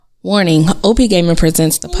Warning, OP Gaming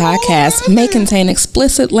Presents the podcast may contain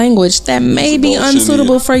explicit language that may be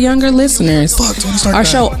unsuitable for younger listeners. Our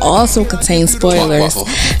show also contains spoilers.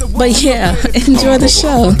 But yeah, enjoy the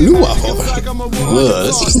show. Blue waffle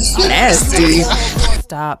was Nasty.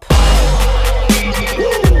 Stop.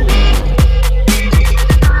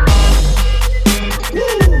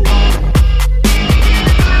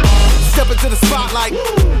 Step into the spotlight.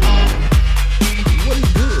 What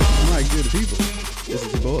is good, my good people? This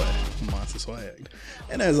is your boy, Monster Swag.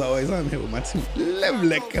 And as always, I'm here with my two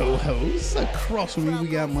lovely co-hosts. Across from me, we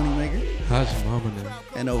got Moneymaker. How's your mama now?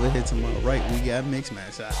 And over here to my right, we got Mix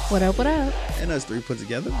Match Shot. What up, what up? And us three put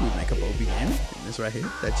together, we make up OP Gaming. And this right here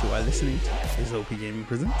that you are listening to is OP Gaming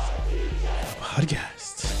Presents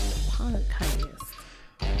Podcast.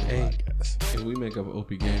 Hey, Podcast. if we make up OP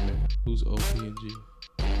Gaming, who's OP and G?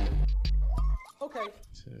 Okay.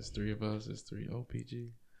 So it's three of us, it's three OPG.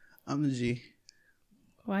 I'm the G,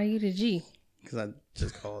 Why you the G? because I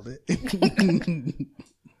just called it.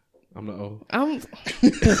 I'm the O. I'm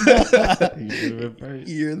You do it first.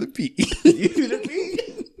 You're the P. You're the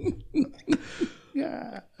P.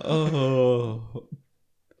 Yeah. Oh.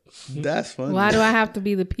 That's funny. why do I have to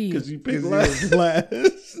be the P? Because you picked Because last. you're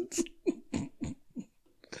last.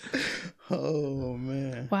 Oh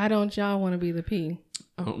man. Why don't y'all want to be the P?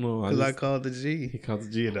 I don't know. Because I He called the G. called the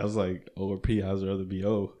G and I was like, O or P, I'd rather be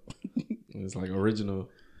O. And it's like original.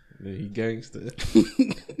 And then he gangster.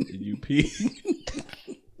 And you P.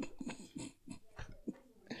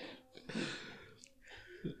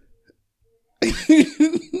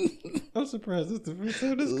 I'm surprised it's the first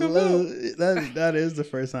time this come out. That is the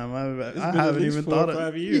first time I been haven't at least even 4 or thought of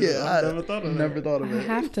 5 years. Yeah, I've I never thought of that. Never thought of I it.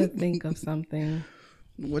 have to think of something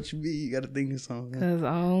What you mean? You got to think of something. because the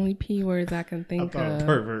only P words I can I think thought of of.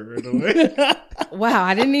 pervert right away. Wow,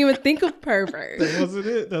 I didn't even think of pervert. That wasn't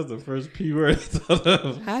it. That's the first P word I thought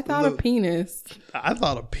of. I thought of penis. I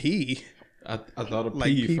thought of P I thought of Like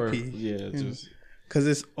P PP. first. Yeah, just because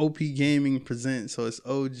it's OP Gaming Presents, so it's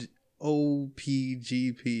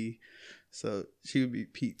OPGP. So she would be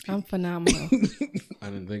P. I'm phenomenal. I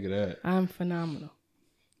didn't think of that. I'm phenomenal.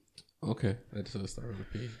 Okay, let's start with a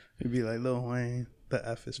P. It'd be like Lil Wayne. The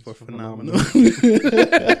F is for phenomenal. phenomenal.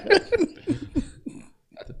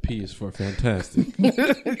 The P is for fantastic.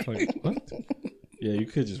 Like what? Yeah, you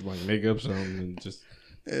could just like make up something and just.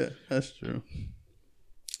 Yeah, that's true.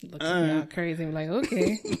 Look at y'all crazy. I'm like,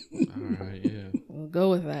 okay, All right, yeah. we'll go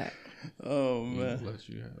with that. Oh man. Let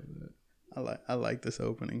you have that. I like this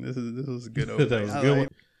opening. This was a good opening. That was I a good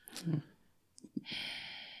like- one.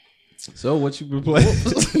 So what you been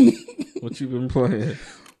playing? What you been playing?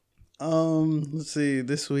 Let's see.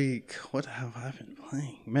 This week, what have I been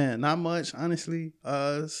playing? Man, not much, honestly.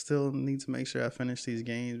 Still need to make sure I finish these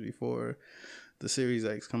games before the Series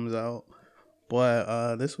X comes out.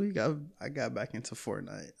 But this week I got back into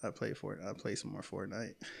Fortnite. I played some more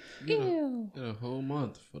Fortnite. Ew. Got a whole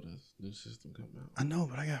month for this new system coming out. I know,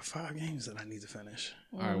 but I got 5 games that I need to finish.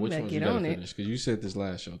 All right, which better ones you get gotta on it. finish? Because you said this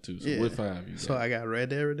last show too. So Yeah. what 5 you got? So I got Red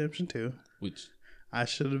Dead Redemption 2. Which I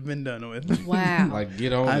should have been done with. Wow. like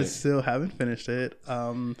get on I it. still haven't finished it.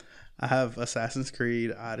 I have Assassin's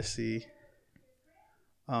Creed Odyssey.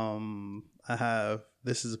 I have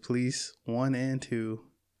This Is Police 1 and 2.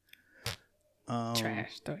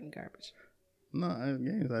 Trash. Throw it in garbage. No, the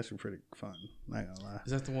game is actually pretty fun. Not gonna lie,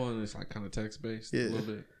 Is that the one that's like kind of text based? Yeah. A little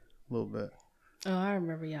bit. a little bit. Oh, I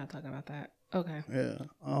remember y'all talking about that. Okay. Yeah.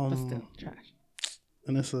 But still, trash.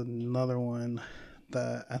 And it's another one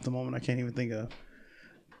that at the moment I can't even think of.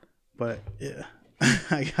 But yeah,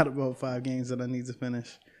 I got about 5 games that I need to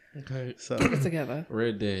finish. Okay. So Put together.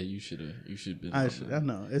 Red Dead, you should been. I on that.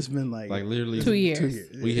 know it's been like Literally 2 years.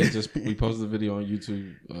 2 years. we posted a video on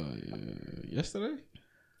YouTube yesterday,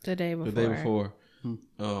 The day before. the day before,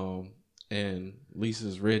 Hmm. and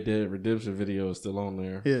Lisa's Red Dead Redemption video is still on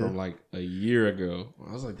there Yeah. from like a year ago.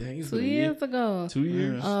 I was like, dang, it's 2 been a year. years ago. 2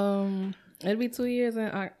 years. It'll be 2 years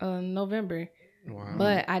in November. Wow.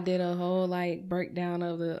 But I did a whole like breakdown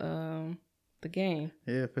of the game.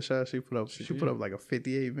 Yeah, for sure. She put up like a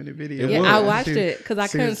 58-minute video. It Yeah, was. I watched She- it because I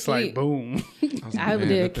she couldn't was like, sleep. boom. was like, I man,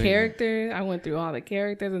 did that thing- character. I went through all the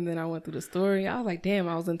characters and then I went through the story. I was like, damn,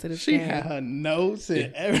 I was into this She game. had her notes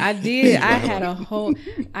and everything. I did. I had a whole.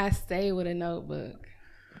 I stayed with a notebook.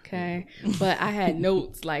 Okay, but I had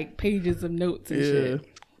notes like pages of notes and Yeah.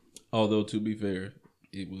 shit. Although to be fair,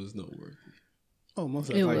 it was noteworthy. Oh, most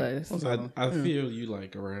of It them. was. Most of them. I feel you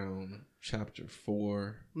like around chapter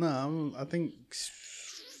 4. No, I think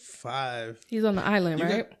 5. He's on the island, You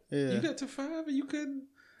right? Yeah. You got to 5 and you couldn't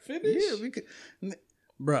finish. Yeah, we could.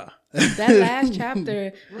 Bruh, That last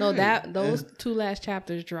chapter, no, those two last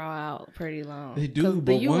chapters draw out pretty long. They do, 'Cause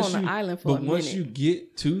but you once on you the island for a once minute. you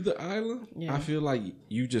get to the island, Yeah. I feel like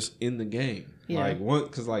you just in the game. Yeah. Like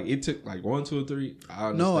because like it took like 1, 2, or 3. I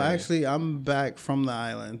understand. No, actually, I'm back from the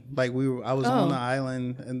island. Like I was on the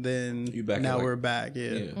island, and then You back now at, like- we're back.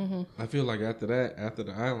 Yeah. Yeah, I feel like after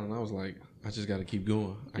the island, I was like, I just got to keep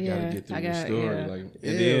going. I got Yeah, to get through I the got- story, yeah. like, and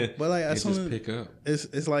Yeah, then but, like, as it soon just as- pick up.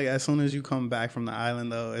 It's like as soon as you come back from the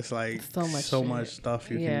island, though, it's like So much shit. stuff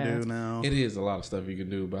you Yeah. can do now. It is a lot of stuff you can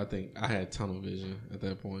do, but I think I had tunnel vision at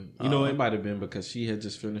that point. You know, it might have been because she had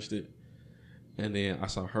just finished it, and then I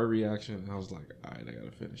saw her reaction, and I was like, all right, I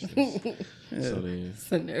gotta finish this. So then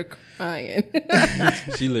Sitting there crying.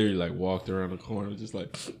 she literally like walked around the corner, just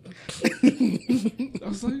like. I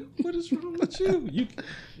was like, "What is wrong with you?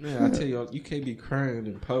 Man, I tell you can't be crying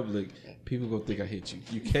in public. People gonna think I hit you.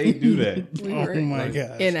 You can't do that." We Oh were my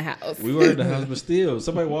gosh. in the house. We were in the house, but still,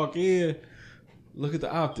 somebody walk in. Look at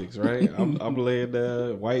the optics, right? I'm laying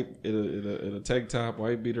there, white in a tank top,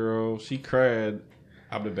 white beater on. She cried.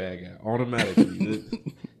 I'm the bad guy automatically.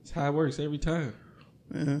 That's how it works every time.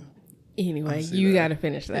 Yeah. Anyway, see you that. got to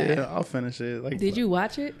finish that. Yeah, I'll finish it. Like, Did you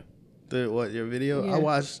watch it? your video?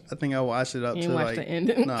 Yeah. I think I watched it up You to didn't watch like the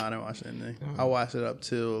ending? No, I didn't watch the ending. I watched it up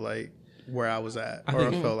till like where I was at, I or I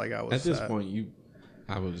think- felt like I was At this at. point,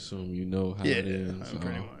 I would assume you know how Yeah, it ends. So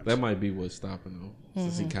pretty much. that might be what's stopping him,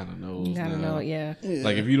 since he kind of knows. You got to now. know it, yeah.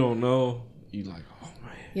 Like if you don't know, you like, oh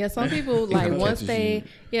man. Yeah, some people like once catches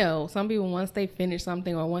they, some people once they finish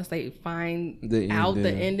something or once they find The out the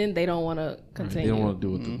ending. ending, they don't want to Right, continue. they don't want to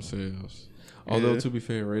do it themselves. Although Yeah. to be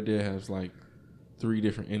fair, Red Dead has like 3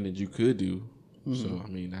 different endings you could do. So I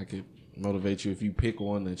mean, that could motivate you if you pick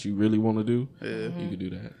one that you really want to do. You could do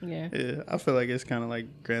that. Yeah. Yeah, I feel like it's kind of like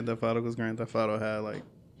Grand Theft Auto, because Grand Theft Auto had like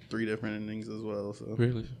 3 different endings as well. So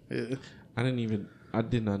Really, yeah, I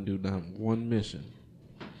did not do not one mission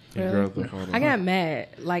in Really? Grand Theft Auto. I got mad.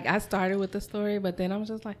 Like I started with the story, but then I was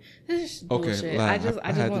just like, this is Okay, bullshit. like, I just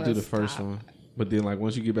I had to wanna do the first stop. one, but then like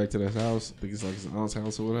once you get back to that house, I think it's like his aunt's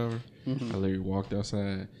house or whatever. I literally walked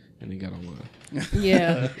outside and then got online.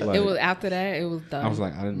 Yeah, Like- it was after that. It was done. I was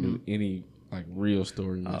like, I didn't do any like real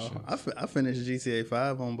story missions. I finished GTA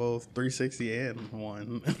 5 on both 360 and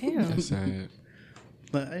 1. damn. That's sad.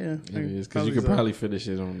 But yeah, It is because you could probably finish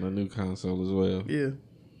it on the new console as well. yeah.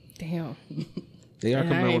 Damn. They are And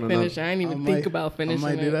I coming out ain't with finished. another. I ain't even think about finishing I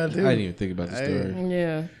might do it. that too. I didn't even think about the Hey. story.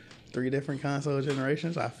 Yeah, 3 different console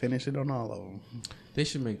generations. I finished it on all of them. They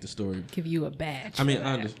should make the story. give you a badge. I mean, for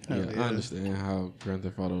I, that. I understand how Grand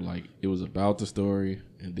Theft Auto like it was about the story,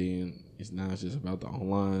 and then it's just about the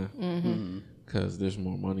online because there's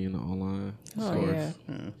more money in the online. Oh source.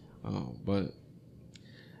 yeah. But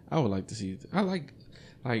I would like to see. I like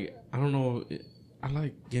I don't know. I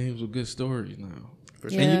like games with good stories now.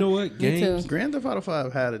 And Yeah, you know what? me Games. too. Grand Theft Auto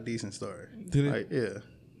 5 had a decent story. Did it? Like, yeah.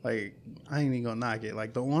 Like, I ain't even gonna knock it.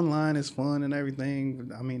 Like, the online is fun and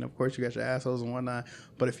everything. I mean, of course, you got your assholes and whatnot.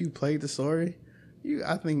 But if you played the story,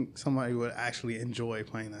 I think somebody would actually enjoy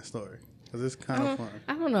playing that story. Because it's kind of fun.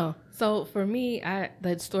 I don't know. So for me,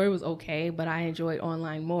 the story was okay, but I enjoyed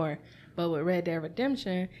online more. But with Red Dead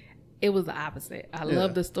Redemption, it was the opposite. I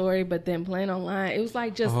loved the story, but then playing online, it was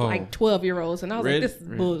like just like 12-year-olds, and I was like, "This is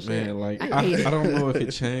bullshit." Man, like I hate it. I don't know if it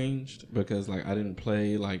changed because like I didn't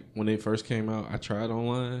play like when it first came out. I tried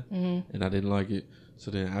online and I didn't like it. So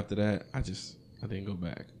then after that, I didn't go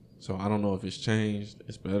back. So I don't know if it's changed.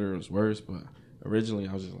 It's better or it's worse. But originally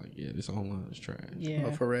I was just like, yeah, this online is trash. Yeah,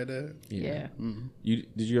 For Red Dead? yeah. Did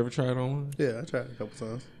you ever try it online? Yeah, I tried it a couple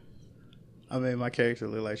times. I made my character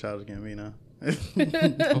look like Childish Gambino.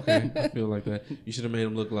 Okay, I feel like that. You should have made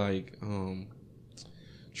him look like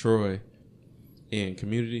Troy in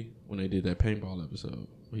Community when they did that paintball episode.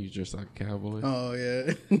 Where he was dressed like a cowboy. Oh,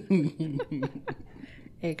 yeah.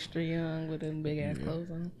 Extra young with them big ass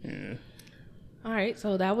clothes on. Yeah. All right,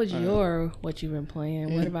 so that was your what you've been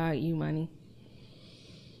playing. What about you, Money?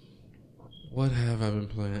 What have I been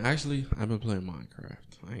playing? Actually, I've been playing Minecraft.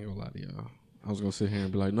 I ain't gonna lie to y'all. I was gonna sit here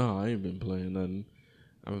and be like, no, I ain't been playing nothing.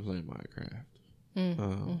 I've been playing Minecraft.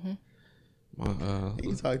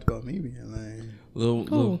 You talked about me being lame.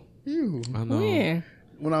 Little, You. I know. When?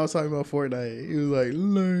 When I was talking about Fortnite, he was like,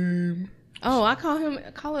 lame. Oh, I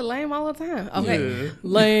call it lame all the time. Okay, Yeah.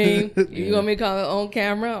 lame. You want me to call it on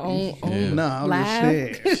camera? On Yeah. Nah, I'm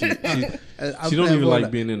live? just saying. She don't even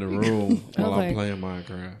like being in the room while I'm like- playing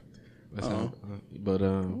Minecraft. That's how. But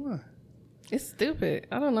It's stupid.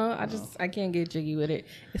 I don't know. I can't get jiggy with it.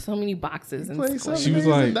 It's so many boxes and play squares. she was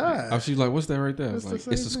days like, and die. she's like, what's that right there? I was It's the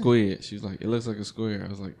like, it's a same square. She's like, it looks like a square. I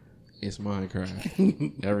was like, it's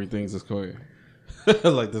Minecraft. Everything's a square.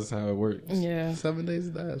 Like that's how it works. Yeah. 7 Days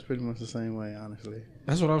to Die is pretty much the same way, honestly.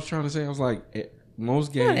 That's what I was trying to say. I was like,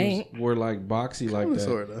 most games were like boxy like that.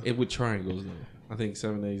 Sorta. It with triangles though. I think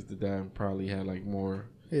 7 Days to Die probably had like more.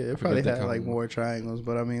 Yeah, it probably had like more triangles,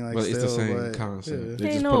 but I mean, like, but still, it's the same concept. Yeah.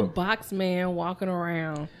 Ain't no box man walking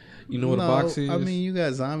around. You know what a box is? I mean, you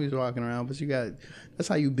got zombies walking around, but that's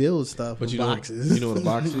how you build stuff. But with you boxes. You know what a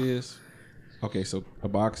box is? Okay, so a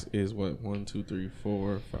box is what 1, 2, 3,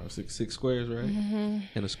 4, 5, 6 squares, right? Mm-hmm.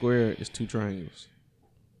 And a square is 2 triangles.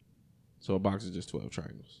 So a box is just 12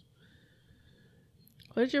 triangles.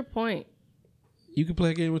 What's your point? You can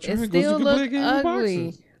play a game with triangles. It still you can play a look game ugly. with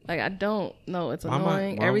boxes. Like, I don't know. It's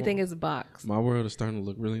annoying. Everything is a box. My world is starting to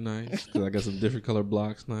look really nice because I got some different color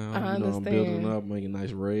blocks now. I understand. I'm building up, making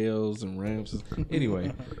nice rails and ramps.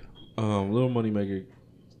 Anyway, Little Moneymaker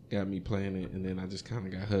got me playing it, and then I just kind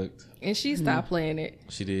of got hooked. And she stopped playing it.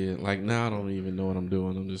 She did. Like, now I don't even know what I'm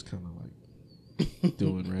doing. I'm just kind of like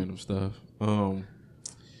doing random stuff.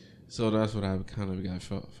 So that's what I've kind of got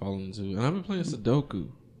fallen into. And I've been playing Sudoku.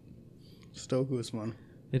 Sudoku is fun.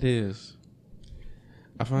 It is.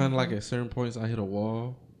 I find like at certain points I hit a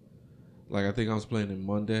wall. Like I think I was playing it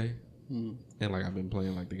Monday, and like I've been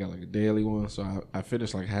playing like they got like a daily one, so I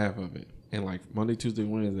finished like half of it. And like Monday, Tuesday,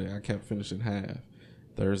 Wednesday, I kept finishing half.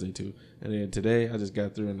 Thursday too, and then today I just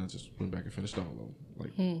got through and I just went back and finished all of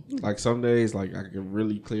them. Like some days like I can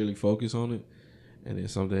really clearly focus on it, and then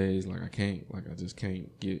some days like I can't. Like I just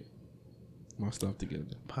can't get my stuff together.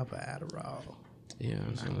 Papa Adderall. Yeah,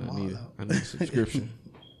 so I need a subscription.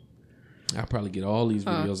 I'll probably get all these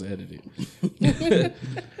videos edited.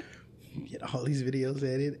 Get all these videos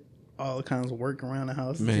edited. All kinds of work around the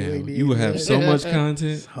house. Man, you will have so much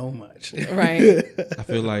content. So much. Right. I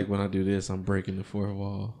feel like when I do this, I'm breaking the fourth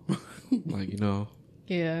wall. Like, you know.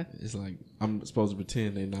 Yeah. It's like I'm supposed to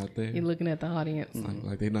pretend they're not there. You're looking at the audience.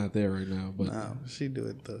 Like they're not there right now. But no, she do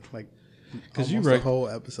it because you the whole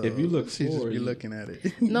episode. If you look she just forward, be looking at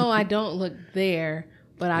it. No, I don't look there,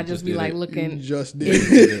 but I just be like looking. You just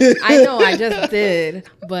did. I know I just did,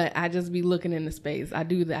 but I just be looking in the space. I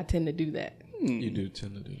do that. I tend to do that. You do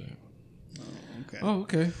tend to do that. Okay. Oh,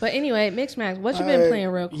 okay. But anyway, Mixed Max, what you been playing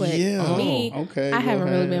real quick? Yeah. Me, okay. I haven't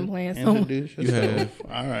really been playing so much. You have.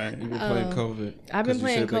 All right. You've been playing COVID. I've been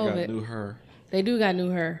playing They COVID. got new her. They do got new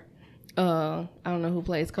her. I don't know who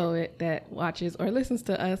plays COVID that watches or listens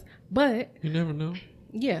to us, but You never know.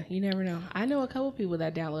 yeah, you never know. I know a couple people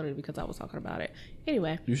that downloaded it because I was talking about it.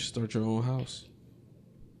 Anyway, You should start your own house.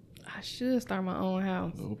 I should start my own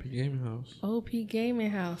house. The OP Gaming House. OP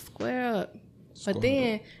Gaming House, square up. Square But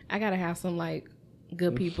then I gotta have some like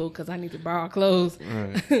good people because I need to borrow clothes.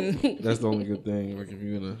 Right. That's the only good thing. Like if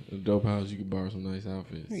you're in a dope house, you can borrow some nice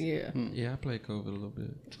outfits. Yeah, Yeah, I played COVID a little bit.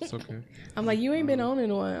 It's okay. I'm like, you ain't been on in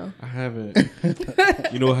a while. I haven't.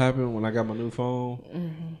 You know what happened when I got my new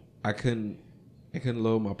phone? I couldn't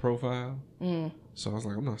load my profile. So I was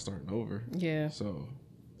like, I'm not starting over. Yeah. So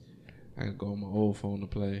I could go on my old phone to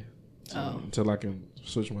play. So until I can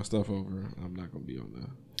switch my stuff over, I'm not gonna be on there.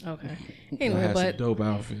 Okay. I Anyway, had some but dope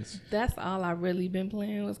outfits. that's all I really been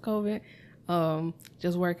playing was COVID.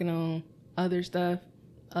 Just working on other stuff,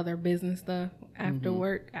 other business stuff after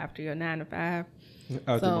work, after your 9 to 5.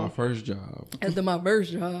 After So- my first job. After my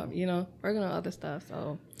first job, you know, working on other stuff.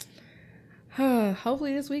 So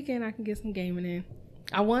hopefully this weekend I can get some gaming in.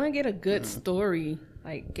 I want to get a good story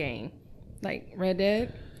like game, like Red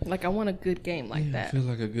Dead. Like I want a good game like I that. feel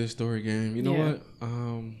like a good story game. You know Yeah. what?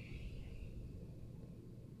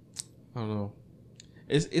 I don't know.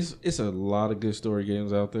 It's a lot of good story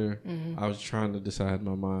games out there. I was trying to decide in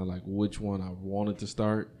my mind like which one I wanted to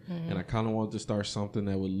start, and I kind of wanted to start something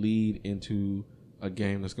that would lead into a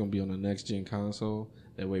game that's gonna be on the next gen console.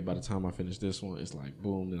 That way, by the time I finish this one, it's like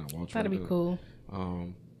boom. Then I watch. That'd be cool.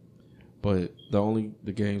 But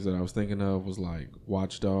the games that I was thinking of was like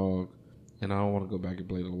Watch Dog, and I don't want to go back and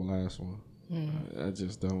play the last one. I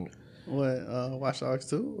just don't. What, Watch Dogs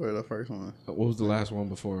 2 or the first one? What was the last one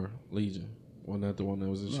before Legion? Wasn't that the one that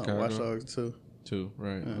was in Chicago? Watch Dogs 2. 2,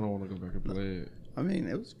 right. I don't want to go back and play it. I mean,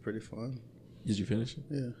 it was pretty fun. Did you finish it?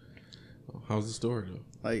 Yeah. How's the story though?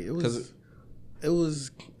 Like it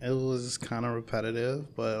was kind of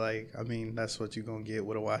repetitive, but like I mean that's what you're gonna get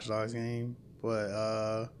with a Watch Dogs game. But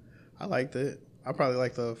I liked it. I probably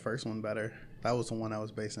liked the first one better. That was the one that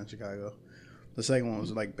was based in Chicago. The second one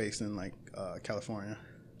was like based in like California.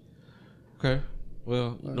 Okay.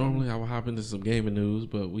 Well, normally I would hop into some gaming news,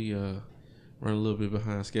 but we run a little bit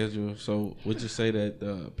behind schedule. So we'll just say that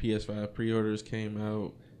the PS5 pre-orders came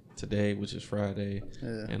out today, which is Friday,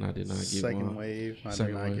 and I did not get Second one. wave. I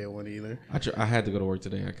Second did not wave. get one either. I had to go to work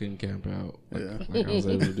today. I couldn't camp out like I was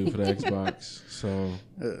able to do for the Xbox. So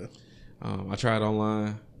I tried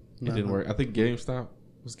online. It didn't work. I think GameStop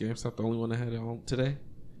the only one that had it on today.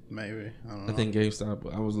 Maybe. I don't know. I think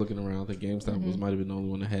GameStop. I was looking around. I think GameStop might have been the only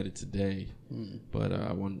one that had it today. But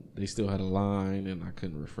they still had a line, and I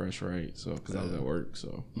couldn't refresh right. So because I was at work,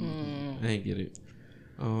 so I didn't get it.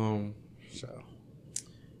 So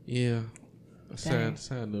yeah,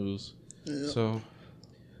 sad news. Yeah. So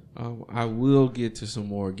I will get to some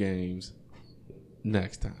more games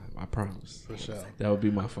next time. I promise. For sure. That would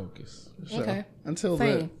be my focus. Sure. Okay. Until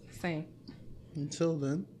Same.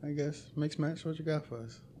 then, I guess mixed match. What you got for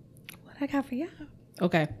us? What I got for y'all?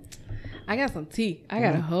 Okay. I got some tea. I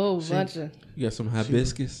got a whole bunch of. You got some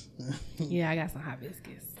hibiscus? Yeah, I got some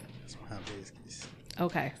hibiscus. Some hibiscus.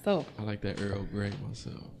 Okay, so. I like that Earl Grey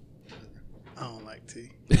myself. I don't like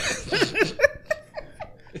tea.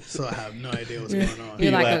 So I have no idea what's going on.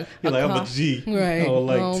 You're like I'm a G. Right. I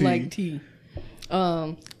don't like tea.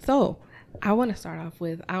 So I want to start off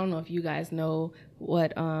with, I don't know if you guys know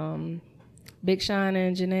what Big Sean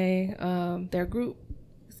and Janae, their group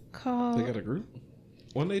is called. They got a group?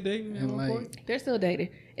 One they dating at one point? They're still dating.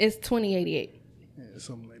 It's 2088. Yeah,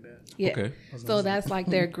 something like that. Yeah. Okay. So that's like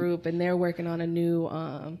their group, and they're working on a new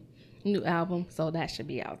album, so that should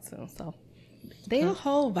be out soon. So they a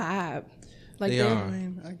whole vibe. Like they they're- are. I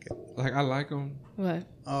mean, I get. Like, I like them. What?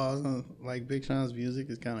 Oh, I was gonna, like Big Sean's music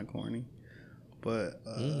is kind of corny, but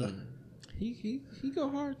He go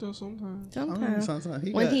hard though sometimes. I mean, Sometimes. sometimes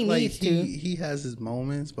When he needs to. he has his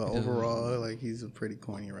moments, but overall, like he's a pretty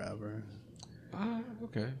corny rapper.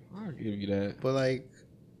 Okay, I'll give you that. But like,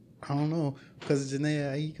 I don't know, because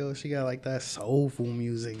Janae Aiko, she got like that soulful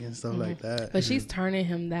music and stuff like that. But she's turning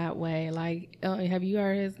him that way. Like, have you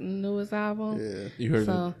heard his newest album? Yeah. You heard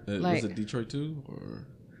So, like- was it Detroit 2 or?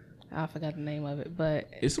 I forgot the name of it, but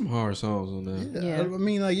It's some hard songs on there. Yeah. I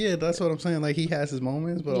mean, like, yeah, that's what I'm saying. Like, he has his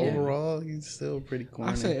moments, but Yeah. overall, he's still pretty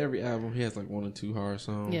corny. I say every album he has like 1 or 2 hard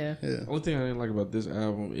songs. yeah. Yeah. Only thing I didn't like about this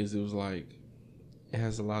album is it was like it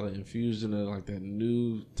has a lot of infusion of like that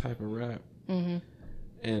new type of rap,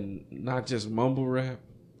 and not just mumble rap,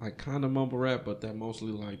 like kind of mumble rap, but that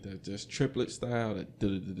mostly like that just triplet style, that yeah,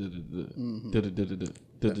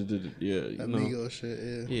 you That know, Migos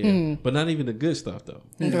shit, yeah. yeah, but not even the good stuff though.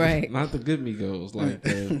 Right. Not the good Migos,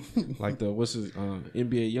 like the what's his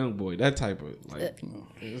NBA YoungBoy, that type of like.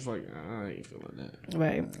 It's like I ain't feeling that.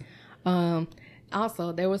 Right.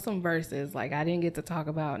 Also, there was some verses. Like, I didn't get to talk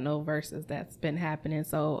about no verses that's been happening.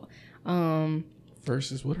 So,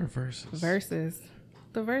 Verses, what are verses?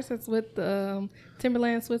 the verses with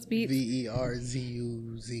Timberland, Swiss Beats.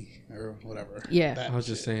 VERZUZ or whatever. Yeah. That I was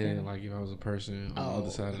just saying, like, if I was a person on the other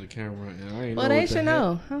side of the camera, and I ain't Well, know they what the should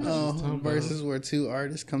heck- know. verses where two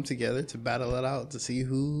artists come together to battle it out to see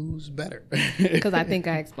who's better. Because I think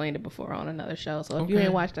I explained it before on another show. So if you Okay.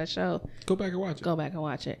 ain't watched that show, Go back and watch it. go back and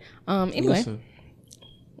watch it. Anyway, Listen.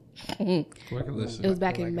 Go back and listen. it was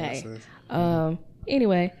back in May.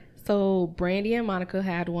 Anyway, so Brandy and Monica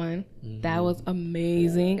had one. That was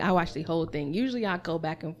amazing. I watched the whole thing. Usually I go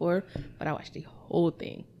back and forth, but I watched the whole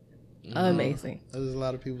thing. Amazing. There's a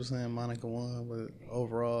lot of people saying Monica won, but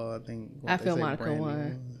overall, I think I feel Monica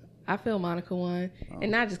won. I feel Monica won.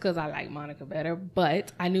 And not just because I like Monica better,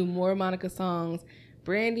 but I knew more Monica songs.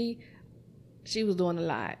 Brandy, she was doing a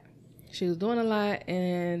lot.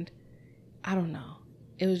 And I don't know.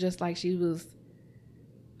 It was just like she wasn't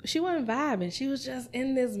vibing. She was just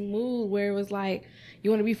in this mood where it was like, you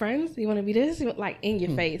want to be friends? You want to be this? Like in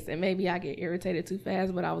your face. And maybe I get irritated too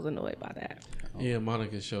fast, but I was annoyed by that. Yeah,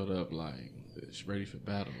 Monica showed up like she's ready for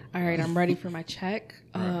battle. All right, I'm ready for my check.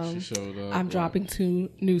 Right, she showed up. I'm like, dropping 2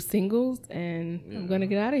 new singles, and I'm gonna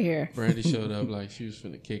get out of here. Brandy showed up like she was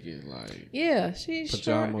finna kick it, like Yeah, she's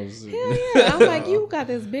pajamas. Sure. Hell yeah! I'm like, you got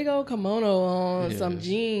this big old kimono on, Yeah. some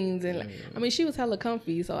jeans, and I mean, she was hella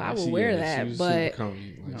comfy, so I would She- wear yeah, that. she was But super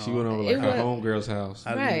comfy. Like, she went over like It her was- homegirl's house.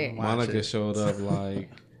 right, Watch Monica it. showed up like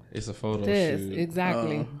it's a photo this shoot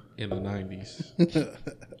exactly. in the 90s.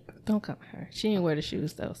 Don't come her. She didn't wear the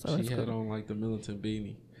shoes though, so She it's had cool. on like the militant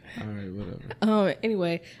beanie. All right, whatever.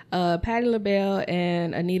 Anyway, Patti LaBelle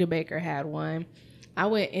and Anita Baker had one. I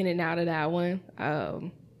went in and out of that one.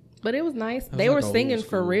 But it was nice. That was They like were a old singing for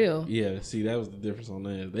school. real. Yeah, see, that was the difference on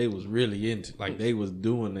that. They was really into, like, they was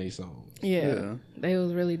doing their songs. Yeah. They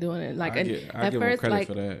was really doing it. Like I and give at them first, credit like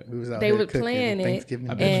for that. We was out They here were cooking playing it,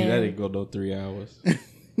 Thanksgiving I Day. bet you that And- didn't go no 3 hours.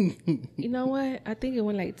 you know what? I think it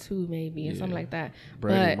went like 2 maybe or something Yeah. like that.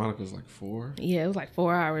 Brandy and But Monica's like 4. yeah, it was like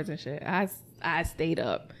 4 hours and shit. I stayed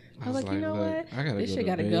up. I was like, you know look, what? I gotta This go shit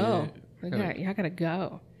to gotta bed. go. Y'all gotta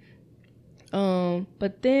go.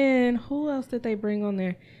 But then who else did they bring on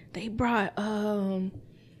there? They brought Dionne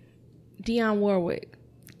Warwick.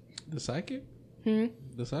 The psychic? Hmm?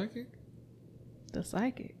 The psychic? The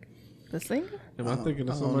psychic. The singer? Am I thinking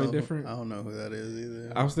of somebody different? I don't know who that is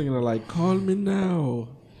either. I was thinking of like Call Me Now.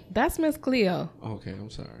 That's Miss Cleo. Okay, I'm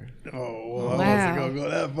sorry. Oh, well, Wow. I wasn't going to go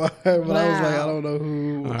that far, but I was like, I don't know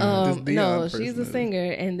who this Deion No, person she's a is.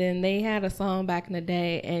 singer, and then they had a song back in the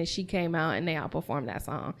day, and she came out and they outperformed that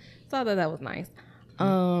song. So I thought that was nice.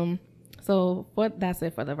 So that's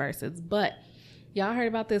it for the verses. But y'all heard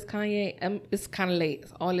about this Kanye? It's kind of late.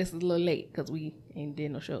 All this is a little late because we ain't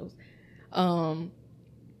did no shows. Kanye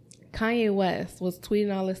West was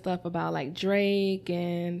tweeting all this stuff about like Drake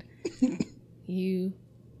and you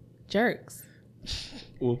jerks.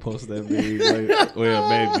 We'll post that video. Well,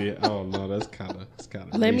 maybe. I don't know. That's kind of.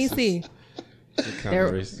 Let me see. Kind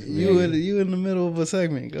of racist. You in the middle of a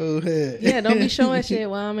segment. Go ahead. Yeah, don't be showing shit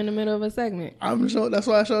while I'm in the middle of a segment. I'm sure that's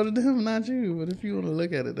why I showed it to him, not you. But if you want to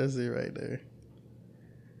look at it, that's it right there.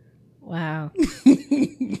 Wow.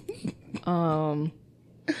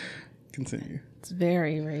 Continue. It's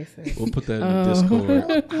very racist. We'll put that in the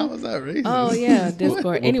Discord. How is that racist? Oh yeah,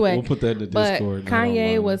 Discord. Anyway, we'll put that in the but Discord.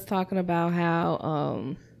 Kanye was talking about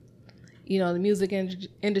how the music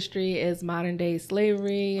industry is modern day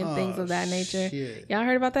slavery and things of that nature. Shit. Y'all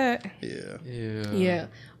heard about that? Yeah. Yeah.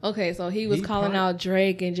 Okay, so he was calling out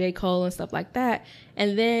Drake and J. Cole and stuff like that.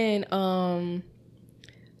 And then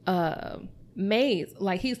Mace,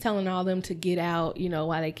 like he's telling all them to get out,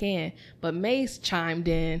 while they can. But Mace chimed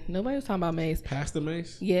in. Nobody was talking about Mace. Pastor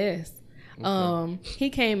Mace? Yes. Okay. He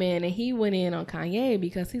came in and he went in on Kanye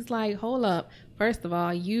because he's like, hold up. First of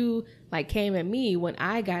all, you like came at me when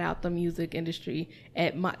I got out the music industry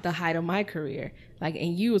at the height of my career. Like,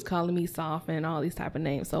 and you was calling me soft and all these type of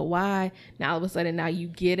names. So why now all of a sudden now you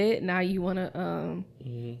get it? Now you want to,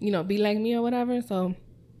 be like me or whatever. So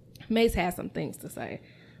Mace has some things to say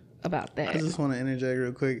about that. I just want to interject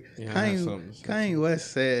real quick. Yeah, Kanye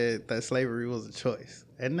West said that slavery was a choice.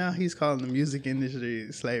 And now he's calling the music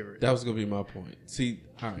industry slavery. That was going to be my point. See,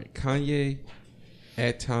 all right, Kanye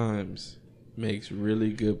at times makes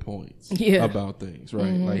really good points about things,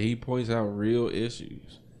 right? Like he points out real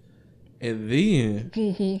issues. And then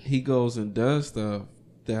he goes and does stuff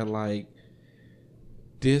that like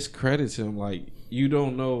discredits him. Like you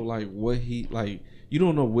don't know like what he like. You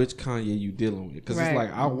don't know which Kanye you dealing with because it's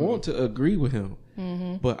like I want to agree with him,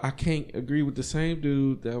 but I can't agree with the same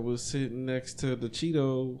dude that was sitting next to the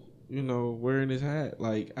Cheeto, wearing his hat.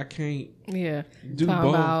 Like I can't. Yeah, do talking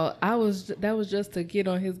both. About that was just to get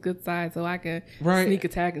on his good side so I can sneak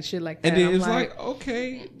attack and shit like that. And then I'm it's like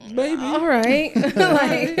okay, maybe all right,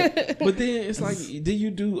 like, but then it's like, do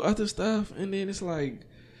you do other stuff? And then it's like,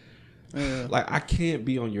 like I can't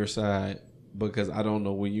be on your side. Because I don't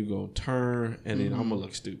know when you gonna turn, and then I'm gonna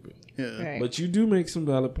look stupid. Yeah, right. But you do make some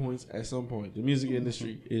valid points at some point. The music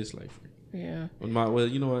industry is slavery. Yeah. Well,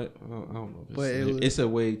 you know what? I don't know. If it's a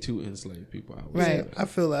way to enslave people. I would say. I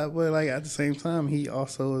feel that, but like at the same time, he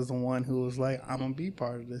also is the one who was like, "I'm gonna be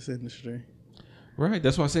part of this industry." Right.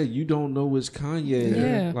 That's why I said you don't know which Kanye.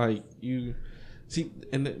 Yeah. Like you see,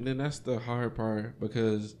 and then that's the hard part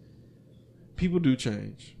because people do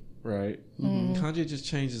change. Right. Kanye just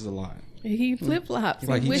changes a lot. He flip flops.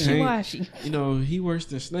 Like he wishy washy. He worse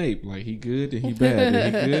than Snape. Like he good and he bad.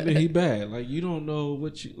 And he good and he bad. Like you don't know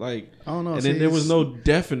what you like. I don't know. And then there was no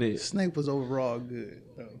definite. Snape was overall good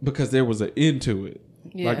though. Because there was an end to it.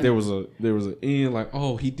 Yeah. Like there was an end. Like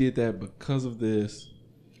he did that because of this.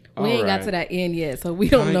 We ain't got to that end yet, so we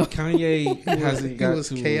don't know. Kanye hasn't got to. He was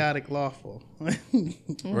chaotic lawful.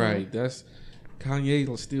 Right. That's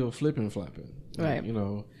Kanye still flipping flopping. Right.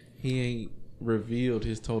 He ain't revealed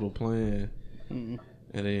his total plan, and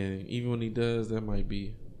then even when he does, that might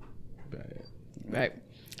be bad. Right.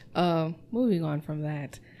 Moving on from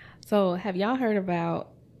that. So, have y'all heard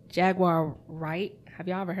about Jaguar Wright? Have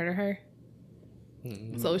y'all ever heard of her?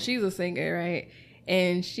 So she's a singer, right?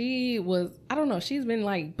 And she was, I don't know, she's been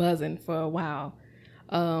like buzzing for a while.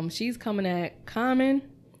 She's coming at Common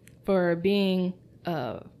for being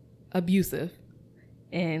abusive,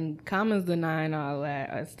 and Common's denying all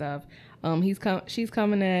that stuff. She's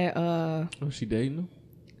coming at she dating him?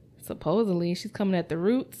 Supposedly she's coming at The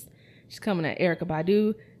Roots. She's coming at Erykah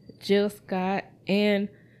Badu, Jill Scott, and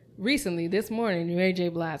recently this morning Mary J.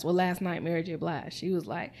 Blige. Well, last night Mary J. Blige. She was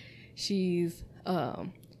like, she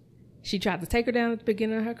tried to take her down at the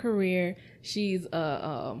beginning of her career. She's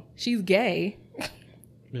gay.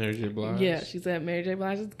 Mary J. Blige. Yeah, she said Mary J.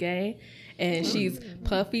 Blige is gay, and she's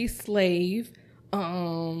Puffy's slave.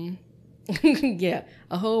 Yeah,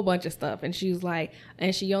 a whole bunch of stuff. And she's like,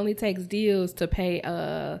 and she only takes deals to pay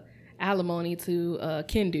alimony to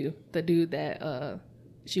Kendu, the dude that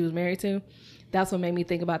she was married to. That's what made me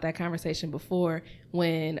think about that conversation before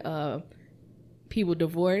when people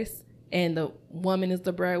divorce and the woman is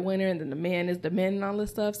the breadwinner, and then the man is demanding all this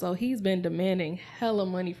stuff. So he's been demanding hella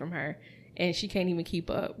money from her, and she can't even keep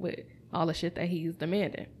up with all the shit that he's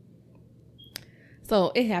demanding.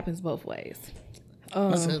 So it happens both ways.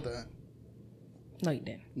 I said that. No, you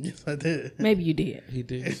didn't. Yes, I did. Maybe you did. He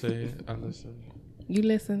did say it. I listened. You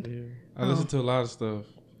listened? Yeah. I listened to a lot of stuff.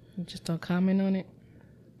 You just don't comment on it?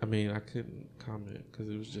 I mean, I couldn't comment because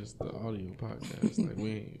it was just the audio podcast. Like,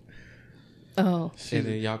 we ain't. Oh. And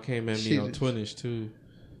then y'all came at me on Twitch too.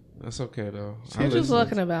 That's okay, though. What you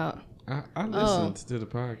talking about? I listened to the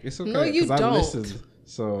podcast. It's okay. No, you 'cause don't. I listened,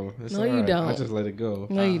 so it's No, all you right. don't. I just let it go.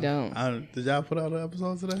 No, you don't. Did y'all put out an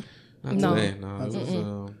episode today? Not No. today. No,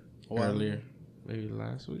 it was earlier. Maybe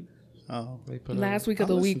last week. Oh. They put Last out. week or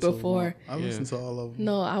the week before. I listened to all of them.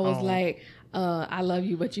 No, I was like, I love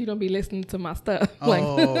you, but you don't be listening to my stuff. Oh, Like,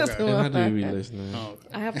 okay. to And I do be my- listening. Oh, okay.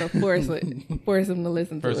 I have to force him to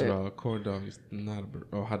listen First to of it. all, corn dog is not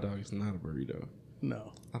a hot dog is not a burrito.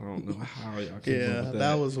 No. I don't know how y'all came Yeah, up with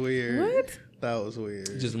that was weird. What? That was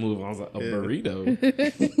weird. Just move on. I was like, a Yeah.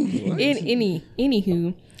 burrito. What?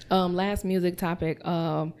 Anywho, last music topic.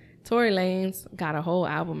 Tory Lanez got a whole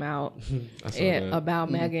album out I saw that.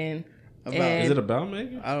 about Megan. About- and Is it about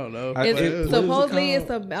Megan? I don't know. I- but it- it was- what is it supposedly called?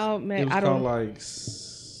 it's about It Megan. was I called don't.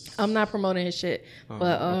 like. I'm not promoting his shit, Oh,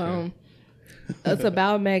 but okay. it's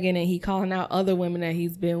about Megan, and he calling out other women that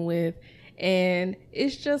he's been with, and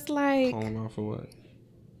it's just like Calling off for what?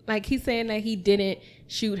 like he's saying that he didn't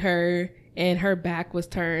shoot her and her back was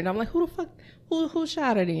turned. I'm like, who the fuck? Who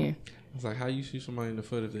shot her then? It's like, how you shoot somebody in the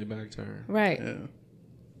foot if they back turn? Right. Yeah.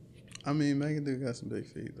 I mean, Megan do got some big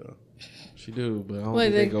feet though. She do, but I don't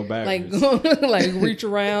What, think they go backwards. like like reach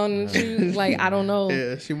around and shoot. Like I don't know.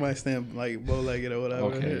 Yeah, she might stand like bow-legged or whatever.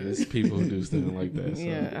 Okay, it's people who do stand like that. So.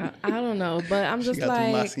 Yeah, I don't know, but I'm She just got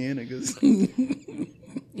the like, Lacienegos.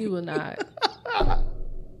 you will not.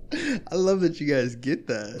 I love that you guys get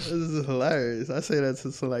that. This is hilarious. I say that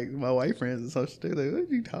to like my white friends and social. They're like, "What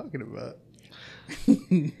are you talking about?"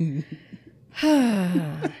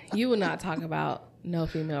 You will not talk about no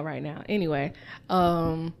female right now. Anyway,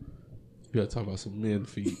 You gotta talk about some men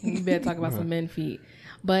feet. you better talk about some men feet.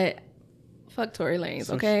 But fuck Tory Lanez,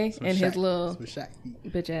 okay? Some And his Shaq- little some Shaq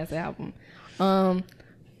feet. bitch ass album.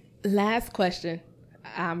 Last question.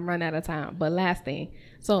 I'm running out of time, but last thing.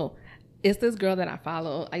 So it's this girl that I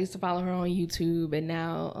follow. I used to follow her on YouTube and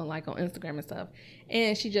now like on Instagram and stuff.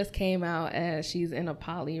 And she just came out as she's in a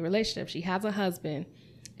poly relationship. She has a husband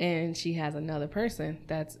and she has another person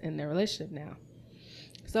that's in their relationship now.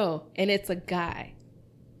 So, and it's a guy.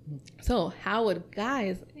 So how would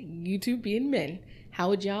guys, you two being men, how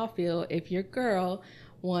would y'all feel if your girl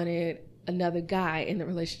wanted another guy in the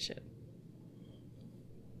relationship?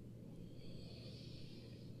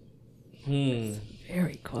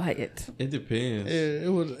 Very quiet. It depends. Yeah,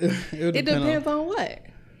 it would. It would It depends on what?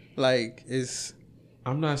 like it's.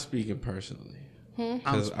 I'm not speaking personally. Hmm?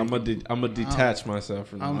 Because I'm gonna detach myself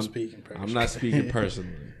from. I'm speaking personally. I'm not speaking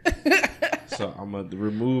personally. So I'm gonna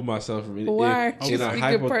remove myself from it. Why are you in a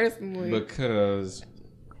speaking personally?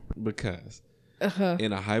 Because Uh-huh.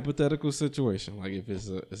 in a hypothetical situation, like if it's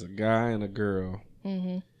a guy and a girl,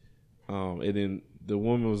 and then the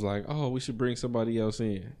woman was like, "Oh, we should bring somebody else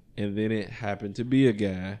in," and then it happened to be a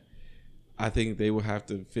guy. I think they would have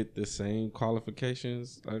to fit the same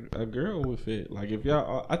qualifications a girl would fit. Like if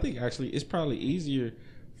y'all, I think actually it's probably easier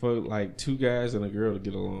for like two guys and a girl to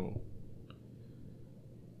get along.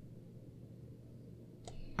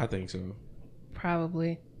 I think so.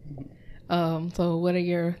 Probably. So what are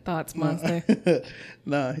your thoughts, Monster?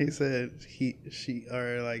 Nah, he said she,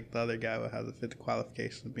 or like the other guy would have to fit the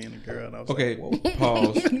qualifications of being a girl. And I was Okay, like, whoa.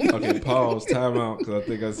 pause. Okay, pause. Time out because I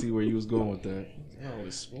think I see where you was going with that. Oh,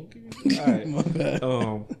 it's smoking. All right. My bad.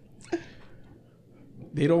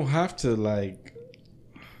 They don't have to like.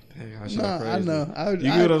 Dang, how should Nah, I phrase I know. it? You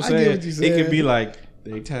get what I'm I saying? get what you It could said. be like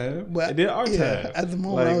they time, But, and then our yeah, time. at the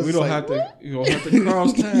moment, I like was we don't like, have to. what? You don't have to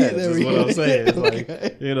cross Yeah, paths. there is we what go. I'm saying. It's Okay.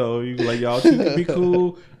 like you know, you like y'all two can be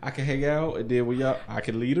cool. I can hang out, and then when y'all, I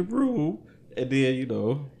can lead a room, and then you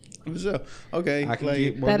know, For sure. Okay. I can like,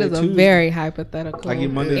 get That Monday, is a Tuesday. very hypothetical I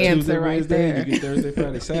get Monday, answer Tuesday, right Wednesday. there. You get Thursday,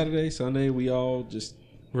 Friday, Saturday, Sunday. We all just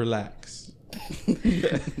relax.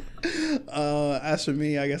 As for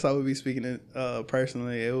me, I guess I would be speaking it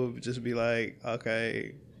personally. It would just be like,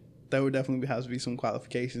 okay, there would definitely have to be some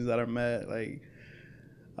qualifications that are met, like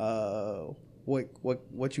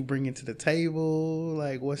what you bring into the table,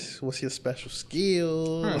 like what's your special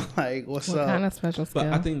skill, like what's What up, kind of special skill?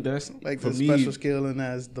 But I think that's like for the me. special skill and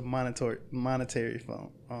as the monetary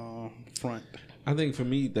front. I think for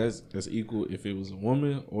me that's equal if it was a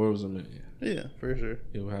woman or it was a man. Yeah, for sure.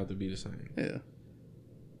 It would have to be the same. Yeah.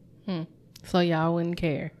 So y'all wouldn't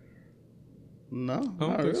care. No, I don't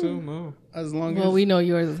not think so. really. No. As long Well, as we know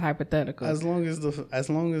yours is hypothetical. as long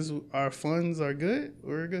as our funds are good,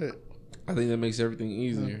 we're good. I think that makes everything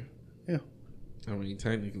easier. Yeah. I mean,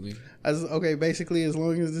 technically. Basically, as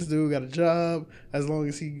long as this dude got a job, as long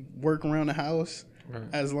as he work around the house, Right.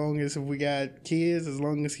 as long as if we got kids, as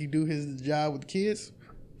long as he do his job with the kids,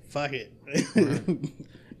 fuck it. Right.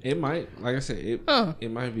 It might, like I said, it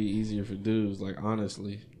might be easier for dudes. Like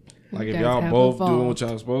honestly, like if guys y'all have both evolved. doing what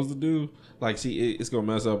y'all supposed to do, like see, it's gonna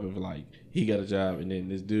mess up if like he got a job and then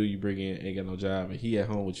this dude you bring in ain't got no job and he at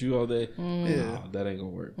home with you all day. Nah, that ain't gonna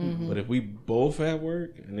work. But if we both at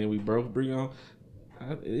work and then we both bring on,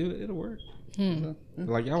 it'll work.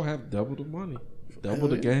 Like y'all have double the money, double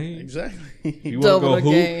the game. Exactly. You wanna Double go the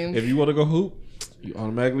hoop? game. If you wanna go hoop, you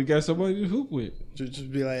automatically got somebody to hoop with.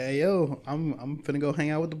 Just be like, hey yo, I'm finna go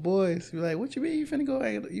hang out with the boys. Be like, what you mean you finna go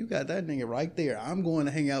hang out? You got that nigga right there. I'm going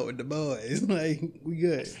to hang out with the boys. Like, we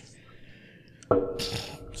good.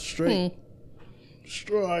 Straight.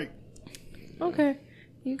 Strike. Okay.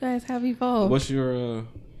 You guys have evolved. What's your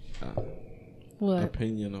What?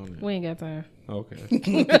 opinion on it? We ain't got time.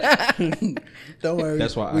 Okay. Don't worry.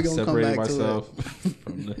 That's why I we gonna come separated back to myself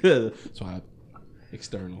from the. So I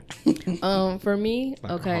external, For me,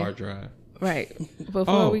 like okay. a hard drive. Right. Before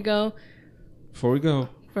Oh. we go, Before we go,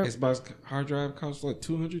 For- Xbox hard drive costs like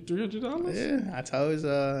 $200, $300. it. Yeah, I told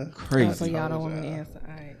you. Crazy. so y'all don't want me to answer.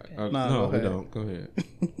 All right. bet. Nah, no, go we ahead. don't. Go ahead.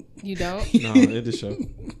 You don't? No, end the show.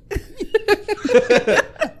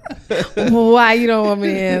 Why you don't want me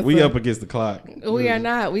to answer? We up against the clock. We are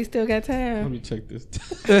not. We still got Let time. me check this.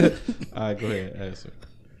 All right, go ahead. Answer.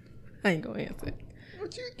 I ain't gonna answer.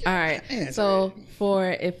 What you All right. Answer So for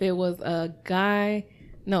if it was a guy,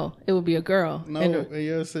 no, it would be a girl. No, And in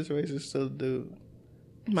your situation, still dude.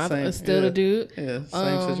 my same- still yeah. the dude. Yeah,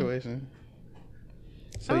 same Um, situation.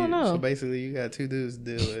 So I don't know. So basically, you got two dudes to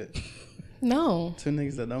deal with. No. Two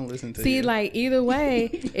niggas that don't listen to See, you. like either way,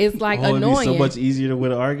 it's like It'd be annoying. so much easier to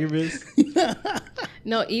win arguments.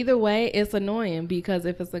 No, either way, it's annoying because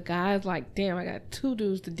if it's a guy, it's like, damn, I got two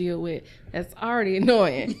dudes to deal with. That's already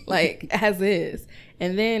annoying, like as is.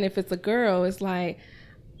 And then if it's a girl, it's like,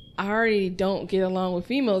 I already don't get along with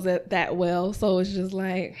females that well, so it's just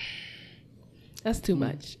like, that's too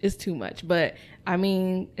much. It's too much. But I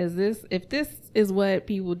mean, if this is what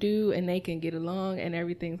people do and they can get along and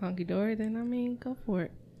everything's hunky dory, then I mean, go for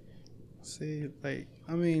it. See, like,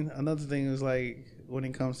 I mean, another thing is like when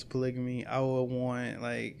it comes to polygamy, I would want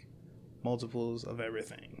like multiples of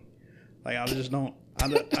everything. Like, I just don't.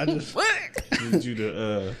 I just Need you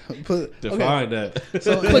to put define that.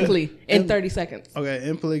 So Quickly, in 30 seconds. Okay,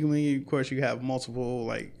 in polygamy, of course, you have multiple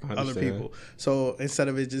like I other understand. people. So instead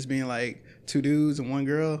of it just being like two dudes and one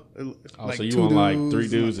girl, like so you two want like dudes, 3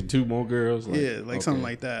 dudes and 2 more girls? Like, yeah, like something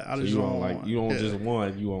like that. I So just you don't want like you don't want yeah. just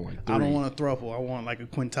one, you want like 3. I don't want a throuple. I want like a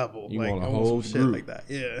quintuple. You like, want a I want whole some shit group. like that.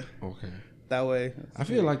 Yeah, Okay. that way. I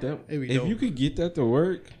feel like that It'd be if dope. you could get that to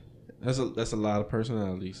work, that's a lot of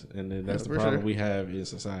personalities, and then that's Yeah, the for problem sure. we have in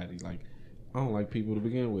society. Like, I don't like people to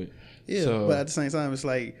begin with. Yeah, So- but at the same time, it's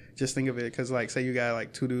like just think of it because like say you got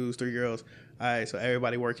like 2 dudes, 3 girls. All right, so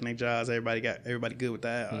everybody working their jobs, everybody good with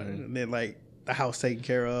that, and then like the house taken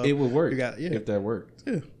care of. It would work You got if that worked.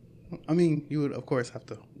 Yeah, I mean, you would of course have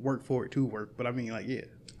to work for it to work, but I mean, like, yeah,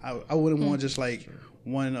 I wouldn't want just like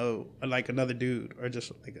one of like another dude or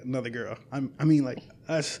just like another girl. I mean, like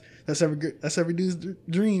that's every dude's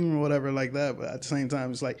dream or whatever like that. But at the same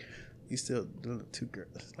time, it's like you still do 2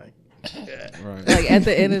 girls, like. Yeah. Right. Like at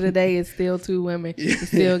the end of the day, it's still 2 women. You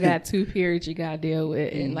still got 2 periods you gotta deal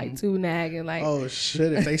with, and like 2 nagging. Like, Oh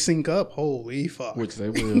shit! If they sync up, holy fuck! Which they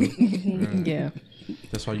will. Right. yeah.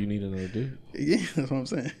 That's why you need another dude. Yeah, that's what I'm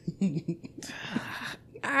saying.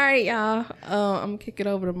 All right, y'all. I'm gonna kick it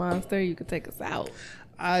over to Monster. You can take us out.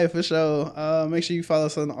 All right, for sure. Make sure you follow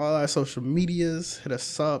us on all our social medias. Hit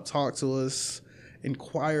us up, talk to us,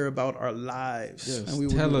 inquire about our lives. Yes. will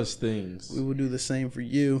Tell do, us things. We will do the same for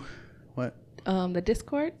you. What? The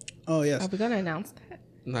Discord. Oh yes. Are we gonna announce that?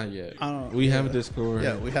 Not yet. I don't- We have a yeah. Discord.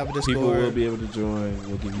 Yeah, we have a Discord. People will be able to join.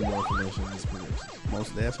 We'll give you more information and inspiration.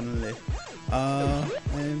 Most definitely.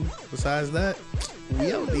 And besides that,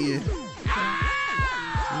 we out there.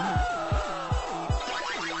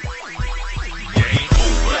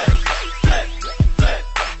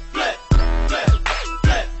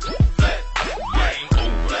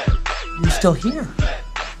 You're still here.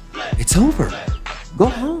 It's over. Go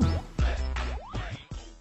home.